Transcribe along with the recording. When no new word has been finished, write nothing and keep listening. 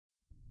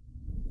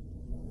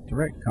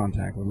Direct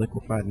contact with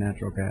liquefied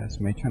natural gas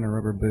may turn a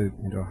rubber boot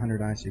into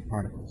 100 icy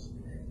particles,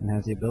 and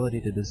has the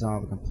ability to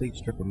dissolve a complete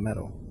strip of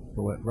metal.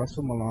 But what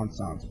Russell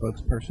Melanson,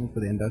 spokesperson for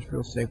the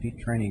Industrial Safety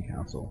Training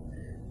Council,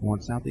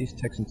 wants Southeast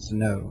Texans to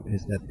know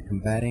is that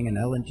combating an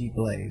LNG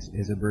blaze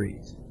is a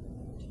breeze.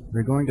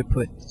 We're going to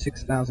put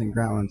 6,000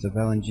 gallons of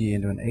LNG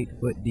into an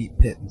 8-foot deep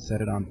pit and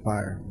set it on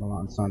fire,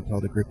 Melanson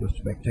told a group of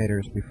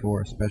spectators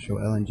before a special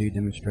LNG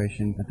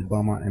demonstration at the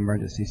Beaumont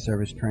Emergency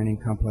Service Training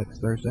Complex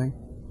Thursday.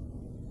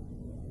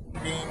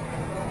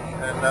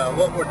 And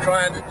what we're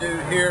trying to do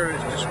here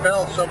is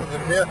dispel some of the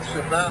myths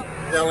about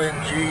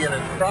LNG and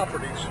its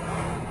properties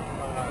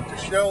to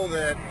show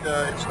that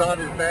it's not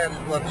as bad as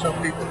what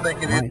some people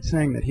think it is.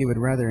 Saying that he would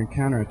rather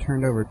encounter a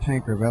turned-over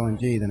tanker of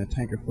LNG than a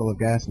tanker full of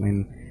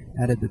gasoline,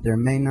 added that there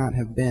may not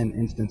have been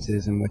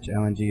instances in which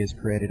LNG has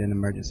created an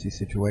emergency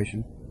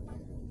situation.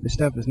 This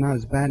stuff is not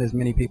as bad as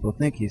many people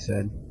think, he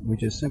said. We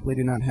just simply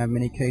do not have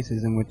many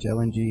cases in which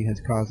LNG has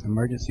caused an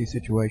emergency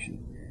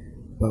situation.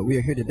 But we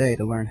are here today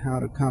to learn how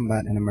to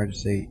combat an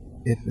emergency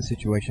if a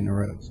situation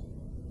arose.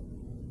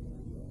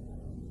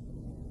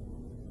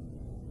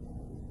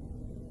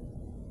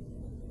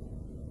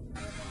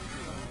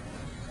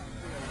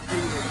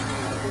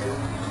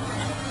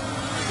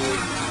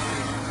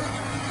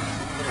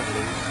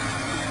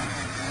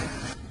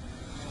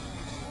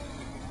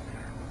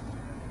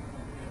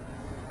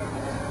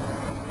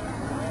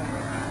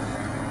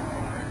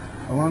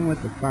 Along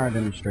with the fire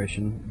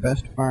demonstration,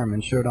 best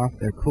firemen showed off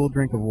their cool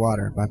drink of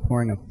water by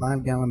pouring a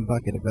 5-gallon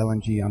bucket of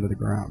LNG onto the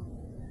ground.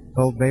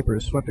 Cold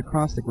vapors swept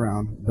across the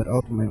ground, but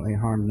ultimately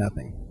harmed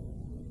nothing.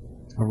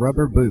 A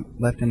rubber boot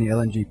left in the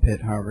LNG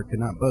pit, however, could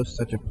not boast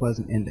such a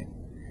pleasant ending.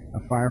 A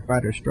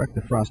firefighter struck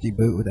the frosty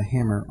boot with a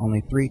hammer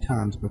only 3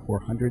 times before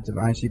hundreds of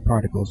icy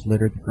particles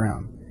littered the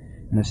ground,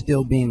 and a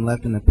steel beam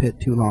left in the pit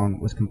too long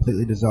was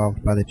completely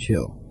dissolved by the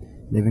chill,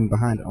 leaving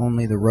behind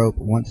only the rope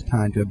once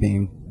tied to a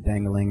beam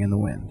dangling in the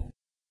wind.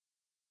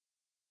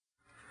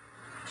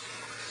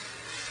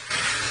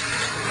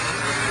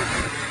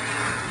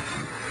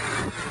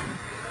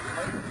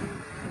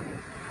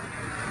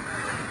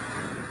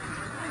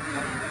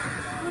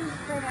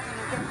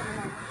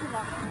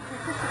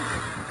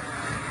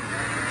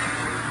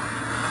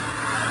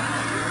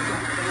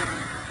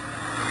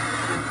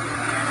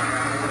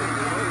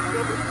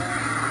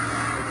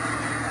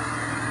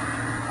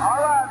 All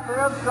right,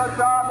 Tim, good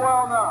job,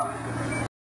 well done.